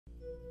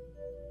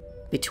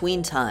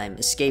Between Time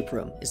Escape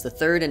Room is the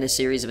third in a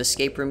series of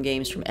escape room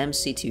games from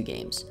MC2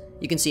 Games.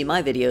 You can see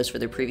my videos for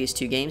their previous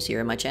two games here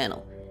on my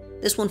channel.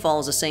 This one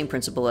follows the same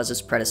principle as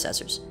its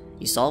predecessors.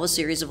 You solve a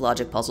series of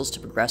logic puzzles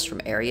to progress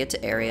from area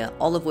to area,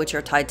 all of which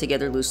are tied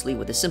together loosely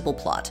with a simple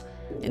plot.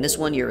 In this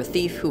one, you're a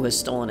thief who has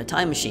stolen a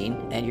time machine,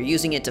 and you're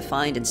using it to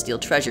find and steal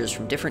treasures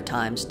from different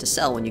times to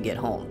sell when you get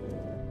home.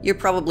 You're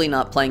probably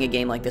not playing a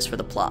game like this for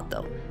the plot,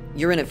 though.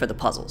 You're in it for the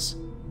puzzles.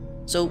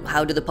 So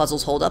how do the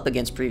puzzles hold up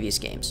against previous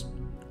games?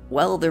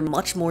 Well, they're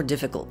much more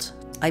difficult.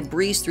 I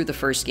breezed through the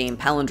first game,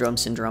 Palindrome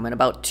Syndrome, in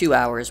about 2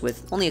 hours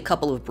with only a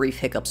couple of brief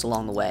hiccups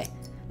along the way.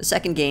 The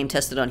second game,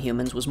 tested on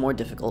humans, was more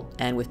difficult,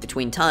 and with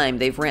Between Time,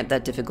 they've ramped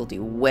that difficulty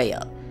way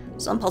up.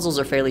 Some puzzles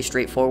are fairly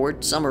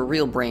straightforward, some are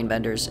real brain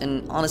benders,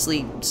 and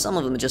honestly, some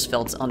of them just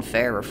felt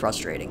unfair or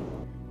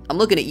frustrating. I'm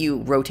looking at you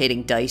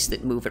rotating dice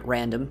that move at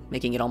random,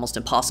 making it almost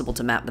impossible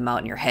to map them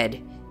out in your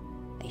head.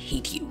 I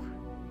hate you.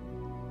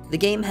 The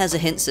game has a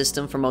hint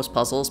system for most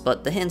puzzles,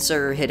 but the hints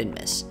are hit and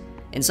miss.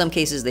 In some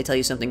cases, they tell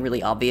you something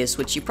really obvious,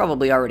 which you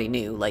probably already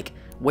knew, like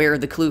where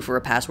the clue for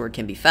a password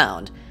can be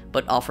found,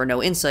 but offer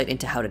no insight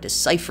into how to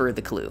decipher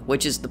the clue,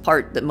 which is the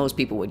part that most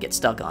people would get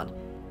stuck on.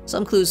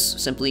 Some clues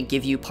simply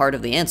give you part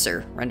of the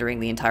answer, rendering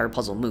the entire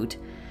puzzle moot.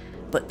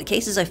 But the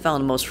cases I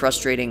found most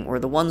frustrating were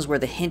the ones where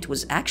the hint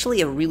was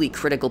actually a really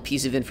critical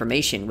piece of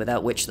information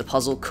without which the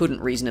puzzle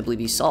couldn't reasonably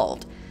be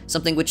solved.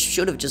 Something which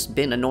should have just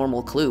been a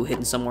normal clue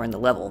hidden somewhere in the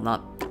level,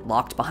 not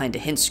locked behind a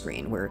hint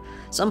screen, where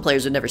some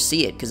players would never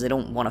see it because they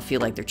don't want to feel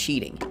like they're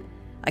cheating.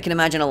 I can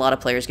imagine a lot of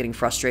players getting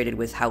frustrated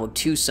with how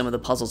obtuse some of the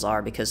puzzles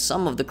are because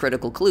some of the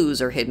critical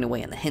clues are hidden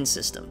away in the hint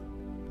system.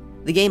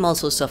 The game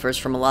also suffers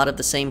from a lot of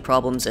the same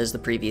problems as the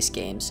previous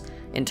games.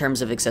 In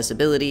terms of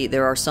accessibility,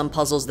 there are some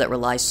puzzles that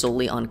rely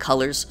solely on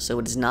colors, so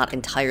it is not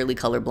entirely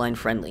colorblind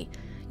friendly.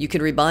 You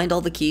can rebind all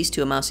the keys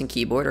to a mouse and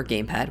keyboard or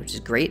gamepad, which is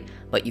great,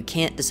 but you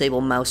can't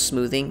disable mouse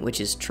smoothing, which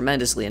is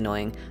tremendously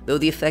annoying, though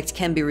the effect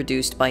can be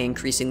reduced by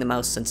increasing the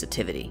mouse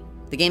sensitivity.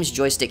 The game's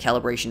joystick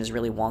calibration is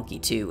really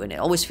wonky too, and it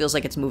always feels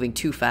like it's moving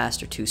too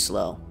fast or too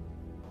slow.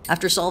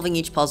 After solving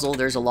each puzzle,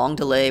 there's a long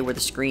delay where the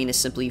screen is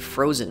simply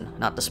frozen,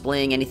 not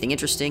displaying anything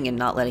interesting and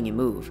not letting you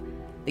move.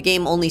 The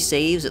game only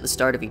saves at the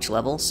start of each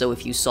level, so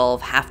if you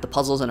solve half the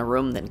puzzles in a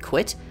room then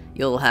quit,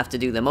 you'll have to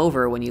do them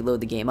over when you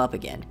load the game up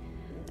again.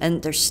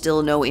 And there's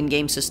still no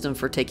in-game system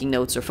for taking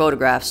notes or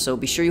photographs, so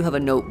be sure you have a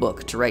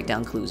notebook to write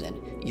down clues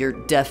in.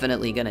 You're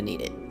definitely gonna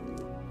need it.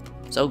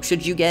 So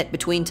should you get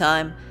Between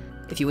Time?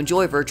 If you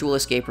enjoy virtual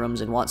escape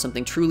rooms and want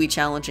something truly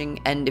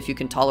challenging, and if you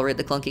can tolerate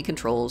the clunky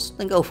controls,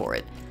 then go for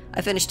it. I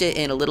finished it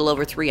in a little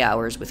over 3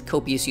 hours with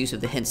copious use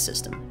of the hint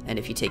system, and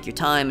if you take your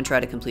time and try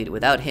to complete it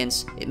without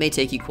hints, it may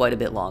take you quite a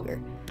bit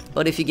longer.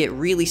 But if you get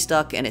really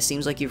stuck and it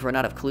seems like you've run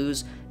out of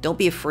clues, don't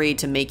be afraid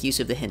to make use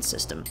of the hint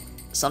system.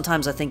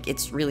 Sometimes I think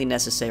it's really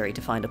necessary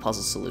to find a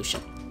puzzle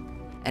solution.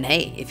 And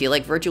hey, if you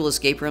like virtual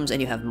escape rooms and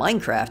you have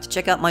Minecraft,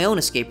 check out my own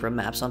escape room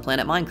maps on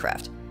Planet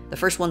Minecraft. The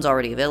first one's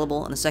already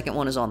available, and the second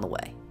one is on the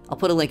way. I'll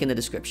put a link in the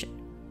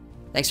description.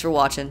 Thanks for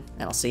watching,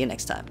 and I'll see you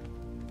next time.